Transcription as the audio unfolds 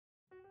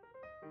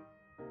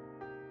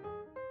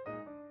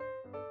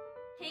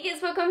Hey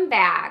guys, welcome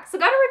back. So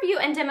got a review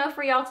and demo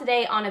for y'all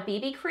today on a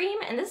BB cream,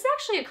 and this is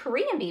actually a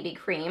Korean BB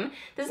cream.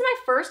 This is my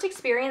first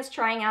experience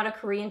trying out a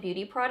Korean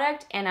beauty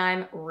product, and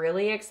I'm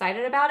really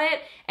excited about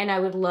it, and I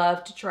would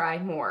love to try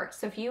more.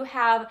 So if you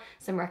have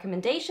some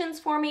recommendations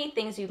for me,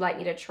 things you'd like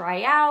me to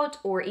try out,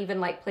 or even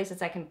like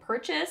places I can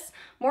purchase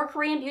more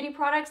Korean beauty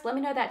products, let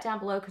me know that down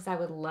below because I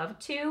would love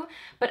to.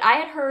 But I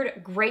had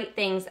heard great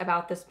things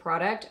about this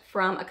product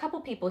from a couple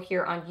people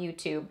here on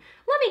YouTube.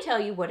 Let me tell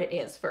you what it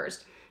is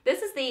first.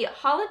 This is the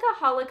Holika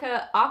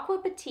Holika Aqua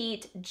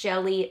Petit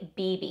Jelly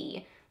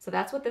BB. So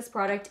that's what this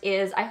product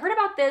is. I heard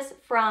about this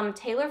from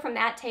Taylor from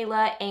That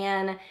Taylor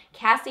and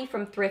Cassie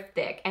from Thrift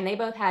Thick, and they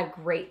both had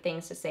great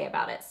things to say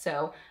about it.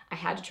 So I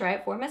had to try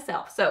it for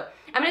myself. So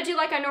I'm gonna do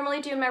like I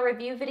normally do in my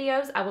review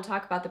videos. I will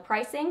talk about the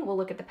pricing, we'll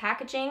look at the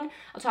packaging,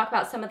 I'll talk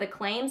about some of the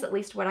claims, at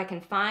least what I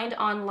can find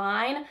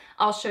online.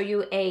 I'll show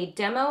you a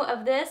demo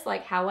of this,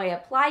 like how I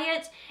apply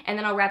it, and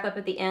then I'll wrap up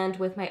at the end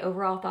with my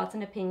overall thoughts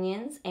and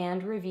opinions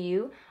and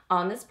review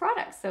on this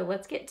product. So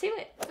let's get to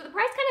it. So the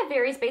price kind of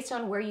varies based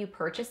on where you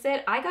purchase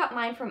it. I got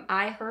mine from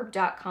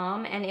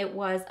iherb.com and it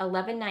was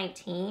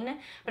 $11.19,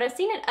 but I've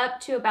seen it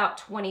up to about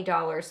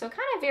 $20. So it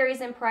kind of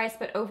varies in price,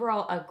 but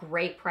overall a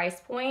great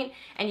price point.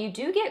 And you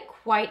do get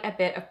quite a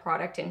bit of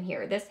product in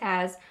here. This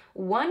has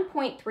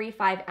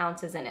 1.35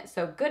 ounces in it.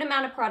 So good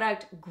amount of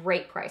product,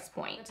 great price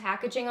point. The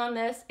packaging on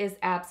this is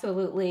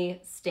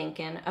absolutely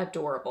stinking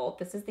adorable.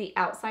 This is the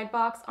outside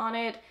box on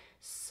it.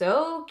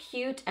 So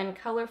cute and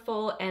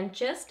colorful and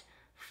just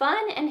fun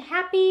and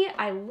happy.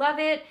 I love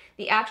it.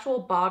 The actual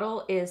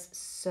bottle is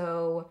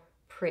so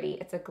pretty.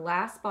 It's a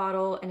glass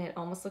bottle and it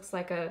almost looks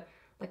like a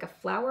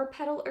flower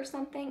petal or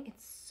something.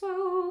 It's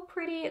so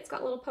pretty. It's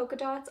got little polka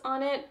dots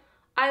on it.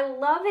 I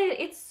love it.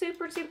 It's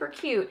super, super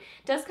cute.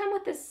 It does come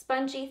with this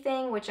spongy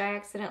thing, which I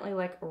accidentally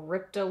like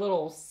ripped a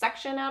little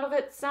section out of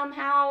it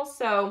somehow.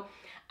 So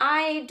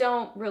I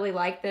don't really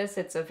like this.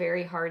 It's a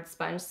very hard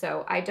sponge,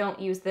 so I don't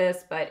use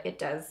this, but it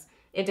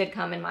did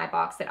come in my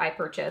box that I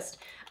purchased.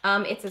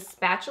 It's a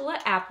spatula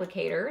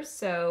applicator,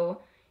 so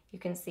you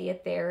can see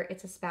it there.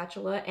 It's a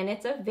spatula, and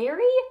it's a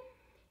very,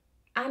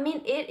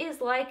 it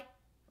is like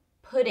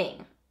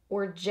pudding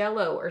or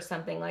jello or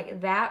something.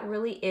 Like that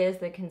really is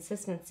the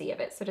consistency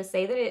of it. So to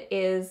say that it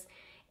is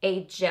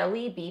a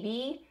jelly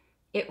BB,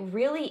 it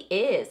really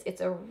is.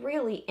 It's a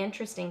really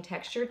interesting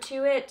texture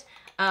to it.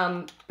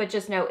 But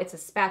just know it's a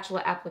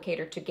spatula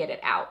applicator to get it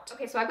out.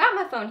 Okay, so I've got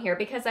my phone here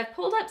because I've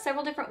pulled up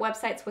several different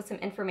websites with some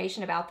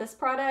information about this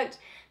product.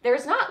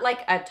 There's not like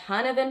a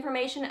ton of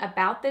information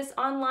about this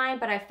online,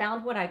 but I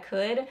found what I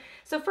could.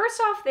 So first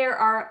off, there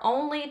are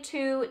only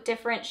 2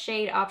 different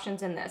shade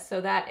options in this.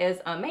 So that is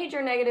a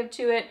major negative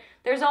to it.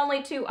 There's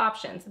only 2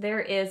 options.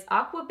 There is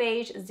Aqua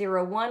Beige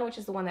 01, which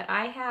is the one that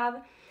I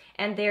have,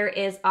 and there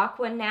is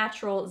Aqua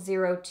Natural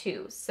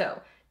 02.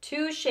 So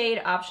 2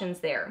 shade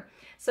options there.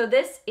 So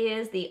this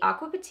is the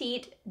Aqua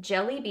Petit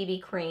Jelly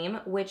BB Cream,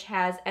 which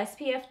has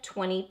SPF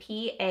 20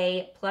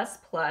 PA++,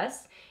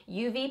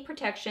 UV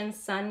Protection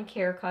Sun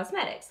Care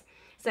Cosmetics.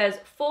 It says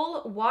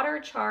full water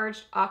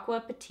charged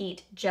Aqua Petit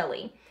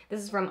Jelly. This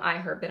is from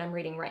iHerb that I'm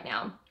reading right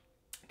now.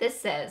 This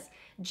says,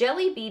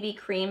 Jelly BB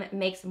Cream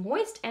makes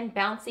moist and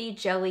bouncy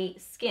jelly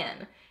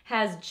skin,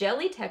 has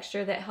jelly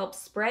texture that helps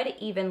spread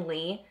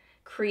evenly,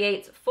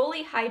 creates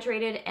fully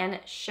hydrated and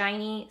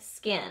shiny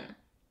skin,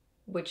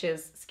 which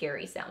is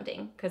scary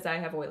sounding because I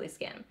have oily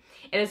skin.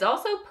 It is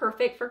also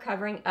perfect for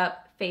covering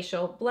up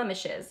facial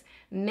blemishes.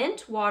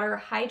 Mint water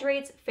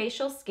hydrates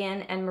facial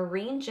skin and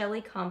marine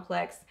jelly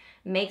complex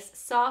makes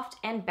soft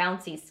and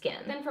bouncy skin.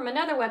 Then from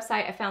another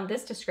website, I found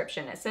this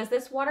description. It says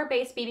this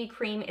water-based BB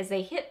cream is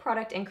a hit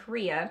product in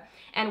Korea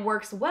and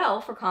works well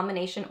for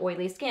combination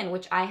oily skin,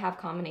 which I have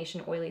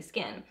combination oily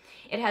skin.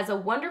 It has a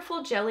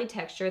wonderful jelly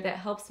texture that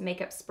helps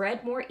makeup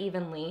spread more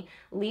evenly,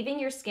 leaving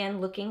your skin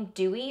looking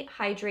dewy,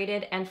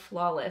 hydrated, and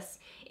flawless.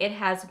 It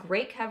has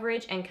great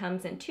coverage and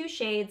comes in 2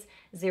 shades,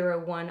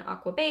 01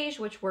 Aqua Beige,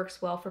 which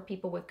works well for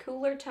people with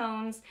cooler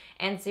tones,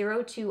 and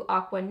 02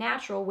 Aqua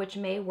Natural, which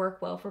may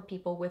work well for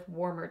people with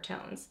warmer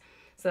tones.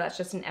 So that's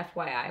just an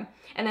FYI.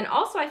 And then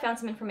also I found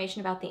some information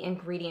about the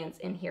ingredients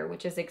in here,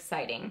 which is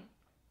exciting.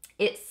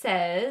 It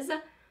says,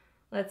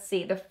 let's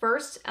see, the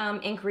first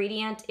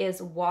ingredient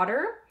is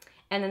water,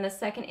 and then the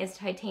second is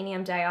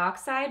titanium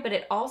dioxide, but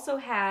it also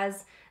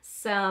has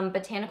some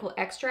botanical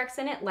extracts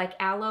in it like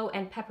aloe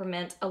and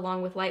peppermint,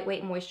 along with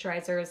lightweight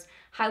moisturizers,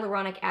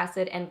 hyaluronic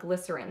acid, and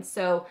glycerin.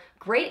 So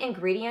great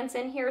ingredients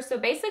in here. So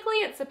basically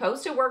it's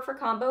supposed to work for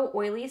combo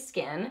oily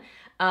skin.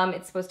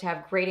 It's supposed to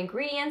have great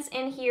ingredients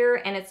in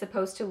here, and it's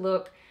supposed to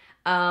look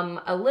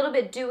a little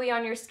bit dewy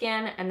on your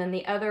skin. And then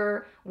the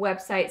other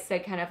website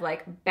said kind of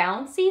like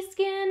bouncy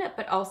skin,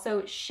 but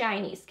also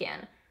shiny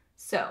skin.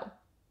 So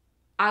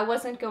I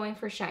wasn't going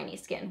for shiny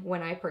skin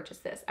when I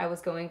purchased this. I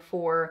was going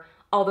for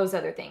all those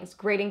other things,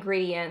 great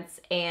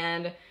ingredients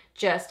and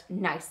just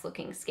nice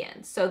looking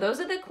skin. So those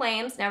are the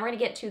claims. Now we're gonna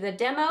get to the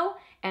demo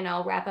and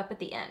I'll wrap up at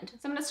the end.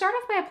 So I'm gonna start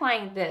off by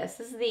applying this.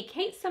 This is the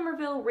Kate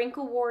Somerville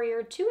Wrinkle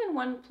Warrior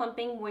 2-in-1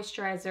 Plumping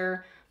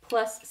Moisturizer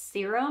plus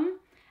Serum.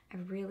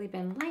 I've really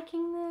been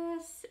liking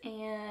this,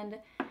 and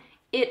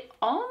it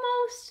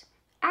almost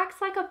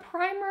acts like a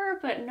primer,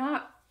 but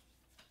not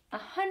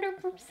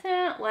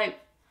 100%. Like,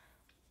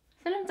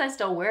 sometimes I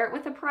still wear it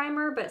with a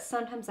primer, but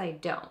sometimes I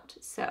don't.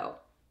 So,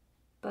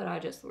 but I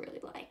just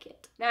really like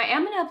it. Now I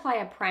am gonna apply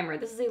a primer.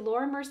 This is a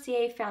Laura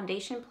Mercier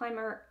Foundation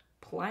Primer,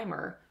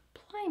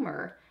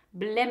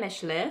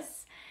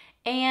 blemishless.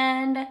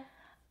 And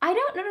I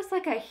don't notice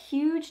like a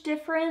huge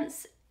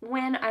difference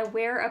when I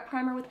wear a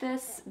primer with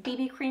this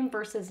BB cream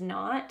versus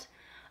not.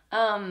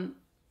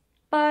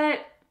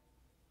 But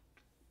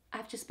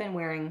I've just been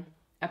wearing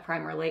a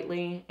primer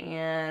lately,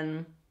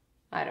 and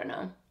I don't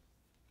know.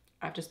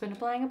 I've just been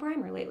applying a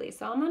primer lately,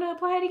 so I'm gonna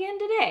apply it again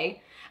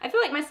today. I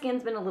feel like my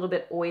skin's been a little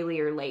bit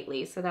oilier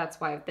lately, so that's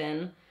why I've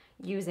been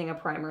using a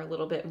primer a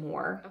little bit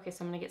more. Okay,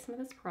 so I'm gonna get some of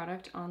this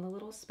product on the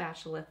little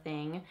spatula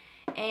thing,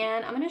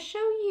 and I'm gonna show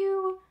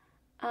you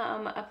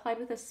applied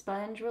with a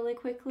sponge really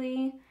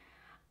quickly.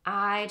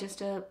 I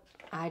just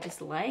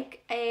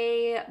like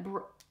a,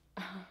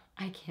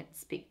 I can't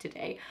speak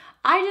today.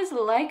 I just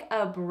like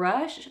a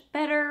brush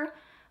better,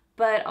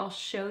 but I'll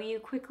show you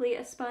quickly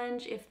a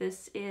sponge if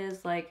this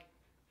is like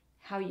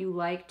how you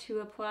like to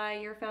apply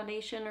your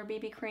foundation or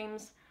BB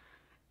creams.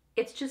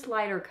 It's just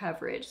lighter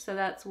coverage, so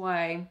that's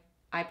why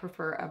I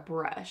prefer a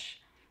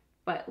brush.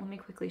 But let me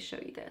quickly show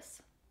you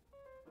this.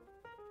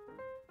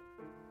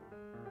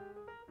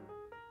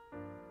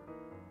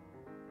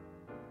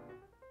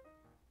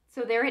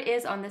 So there it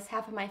is on this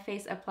half of my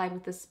face applied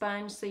with the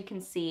sponge. So you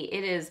can see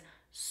it is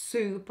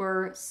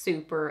super,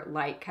 super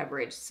light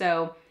coverage.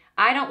 So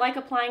I don't like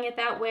applying it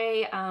that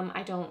way.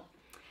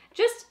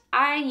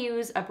 I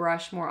use a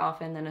brush more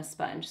often than a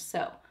sponge.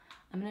 So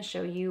I'm gonna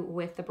show you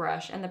with the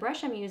brush. And the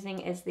brush I'm using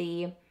is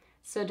the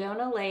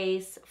Sedona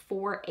Lace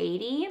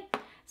 480.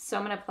 So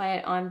I'm gonna apply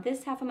it on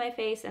this half of my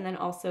face and then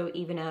also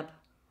even up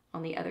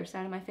on the other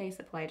side of my face,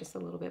 apply just a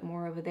little bit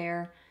more over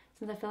there,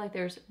 since I feel like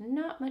there's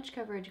not much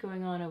coverage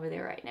going on over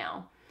there right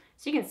now.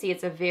 So you can see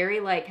it's a very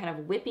like kind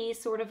of whippy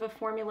sort of a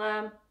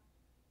formula.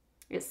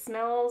 It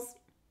smells,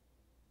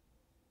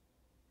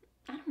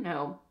 I don't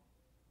know,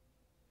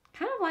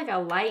 kind of like a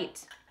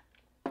light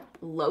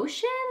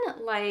lotion,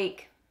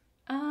 like,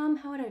 how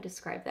would I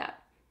describe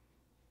that?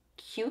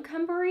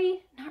 Cucumbery?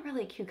 Not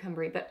really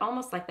cucumbery, but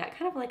almost like that,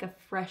 kind of like a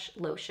fresh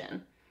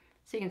lotion.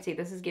 So you can see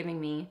this is giving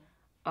me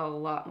a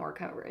lot more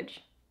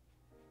coverage.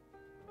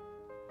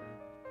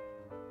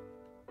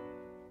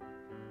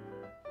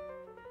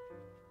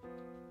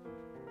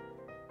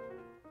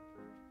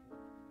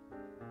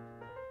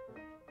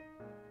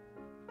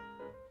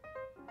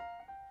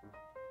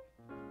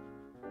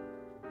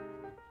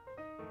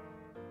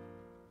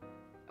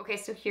 Okay,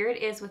 so here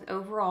it is with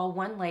overall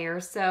one layer.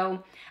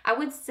 So I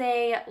would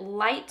say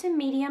light to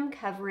medium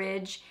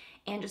coverage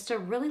and just a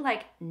really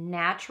like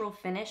natural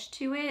finish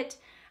to it.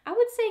 I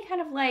would say kind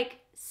of like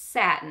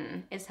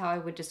satin is how I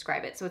would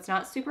describe it. So it's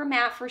not super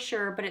matte for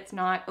sure, but it's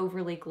not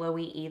overly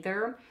glowy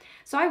either.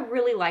 So I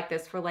really like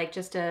this for like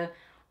just a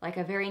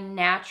very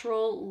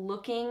natural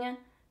looking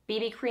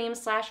BB cream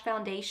slash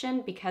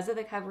foundation because of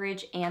the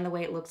coverage and the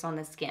way it looks on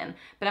the skin.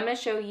 But I'm going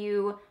to show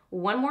you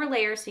one more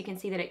layer so you can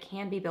see that it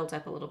can be built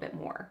up a little bit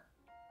more.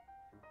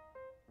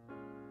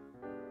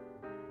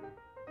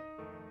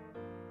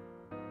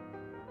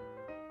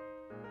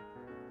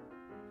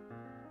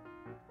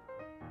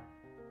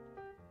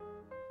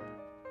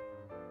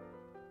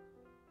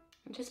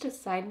 Just a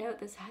side note,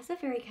 this has a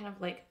very kind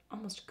of like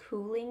almost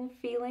cooling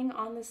feeling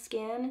on the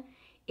skin.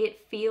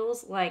 It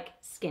feels like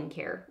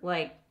skincare,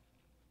 like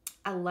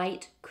a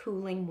light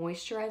cooling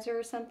moisturizer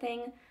or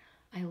something.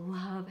 I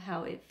love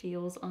how it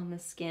feels on the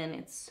skin.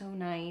 It's so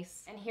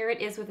nice. And here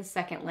it is with a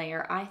second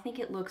layer. I think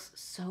it looks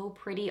so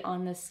pretty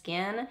on the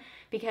skin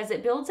because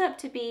it builds up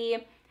to be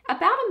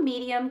about a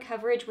medium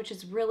coverage, which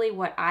is really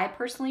what I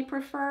personally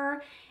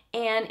prefer.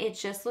 And it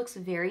just looks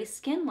very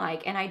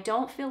skin-like. And I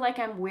don't feel like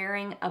I'm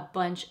wearing a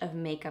bunch of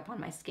makeup on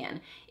my skin.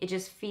 It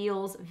just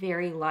feels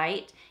very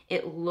light.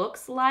 It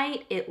looks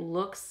light. It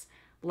looks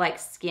like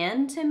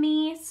skin to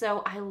me.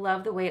 So I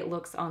love the way it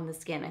looks on the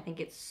skin. I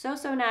think it's so,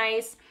 so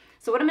nice.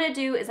 So what I'm gonna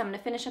do is I'm gonna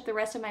finish up the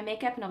rest of my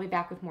makeup and I'll be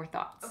back with more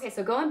thoughts. Okay,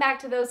 so going back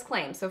to those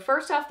claims. So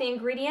first off, the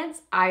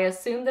ingredients, I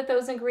assume that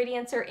those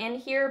ingredients are in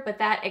here, but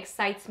that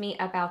excites me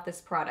about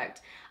this product.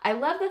 I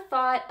love the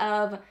thought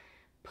of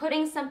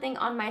putting something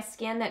on my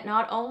skin that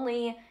not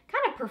only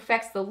kind of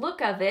perfects the look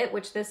of it,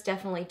 which this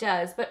definitely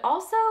does, but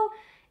also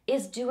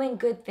is doing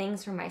good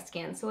things for my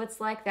skin. So it's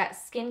like that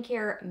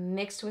skincare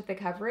mixed with the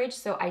coverage.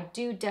 So I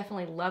do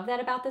definitely love that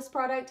about this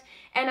product.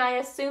 And I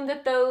assume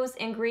that those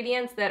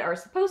ingredients that are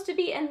supposed to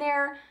be in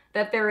there,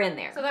 that they're in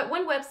there. So that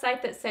one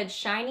website that said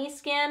shiny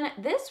skin,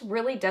 this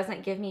really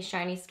doesn't give me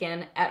shiny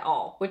skin at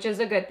all, which is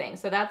a good thing.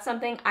 So that's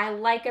something I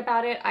like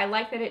about it. I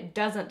like that it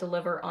doesn't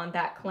deliver on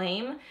that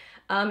claim.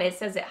 It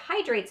says it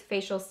hydrates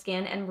facial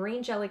skin and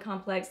marine jelly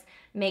complex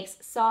makes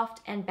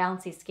soft and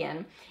bouncy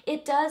skin.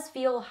 It does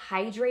feel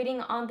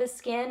hydrating on the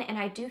skin, and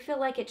I do feel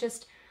like it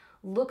just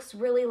looks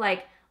really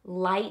like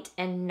light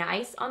and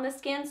nice on the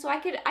skin. So I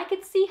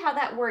could see how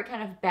that word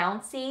kind of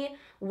bouncy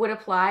would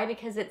apply,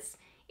 because it's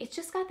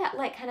just got that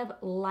like kind of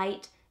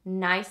light,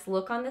 nice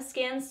look on the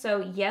skin.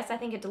 So yes, I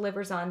think it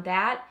delivers on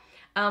that.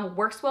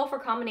 Works well for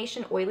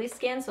combination oily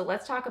skin. So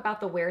let's talk about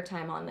the wear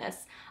time on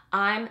this.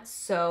 I'm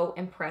so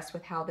impressed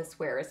with how this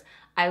wears.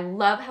 I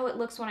love how it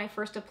looks when I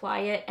first apply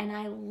it, and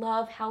I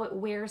love how it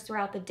wears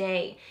throughout the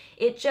day.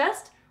 It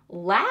just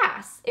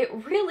lasts. It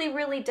really,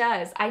 really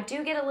does. I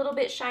do get a little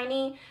bit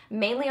shiny,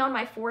 mainly on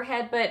my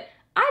forehead, but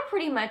I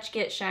pretty much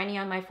get shiny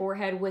on my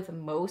forehead with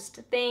most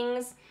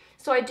things.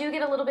 So I do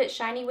get a little bit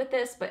shiny with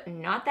this, but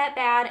not that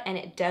bad, and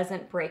it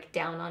doesn't break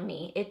down on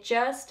me. It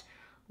just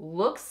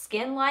looks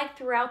skin-like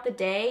throughout the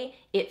day.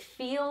 It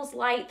feels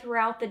light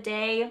throughout the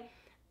day.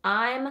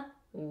 I'm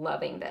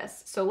loving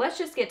this. So let's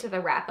just get to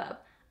the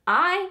wrap-up.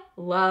 I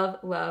love,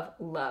 love,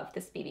 love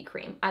this BB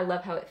cream. I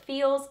love how it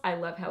feels. I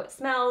love how it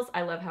smells.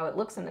 I love how it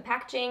looks in the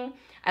packaging.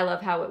 I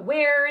love how it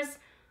wears.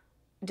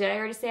 Did I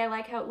already say I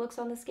like how it looks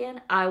on the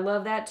skin? I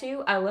love that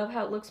too. I love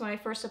how it looks when I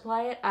first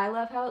apply it. I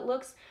love how it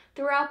looks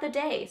throughout the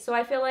day. So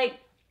I feel like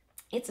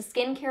it's a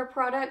skincare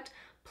product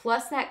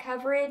plus that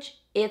coverage.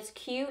 It's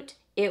cute.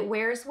 It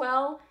wears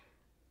well.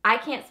 I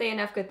can't say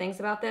enough good things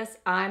about this.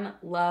 I'm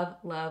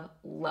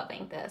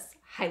loving this.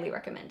 Highly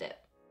recommend it.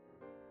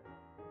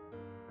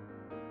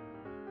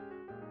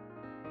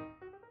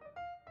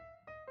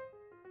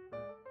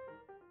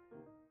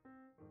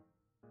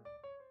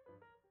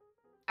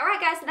 Alright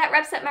guys, so that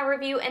wraps up my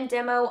review and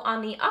demo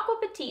on the Aqua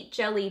Petit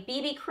Jelly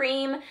BB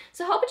Cream.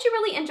 So I hope that you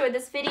really enjoyed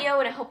this video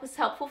and I hope it was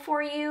helpful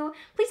for you.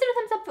 Please hit a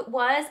thumbs up if it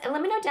was, and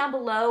let me know down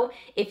below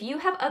if you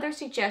have other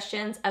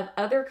suggestions of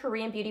other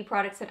Korean beauty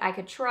products that I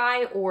could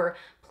try or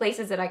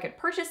places that I could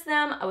purchase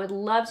them. I would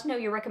love to know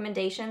your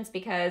recommendations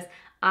because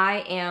I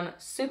am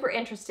super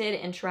interested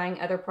in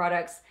trying other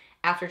products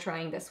after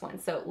trying this one.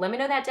 So let me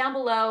know that down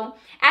below.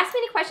 Ask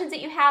me any questions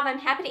that you have. I'm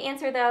happy to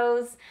answer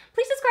those.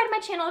 Please subscribe to my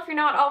channel if you're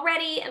not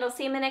already, and I'll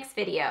see you in the next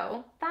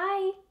video.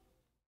 Bye.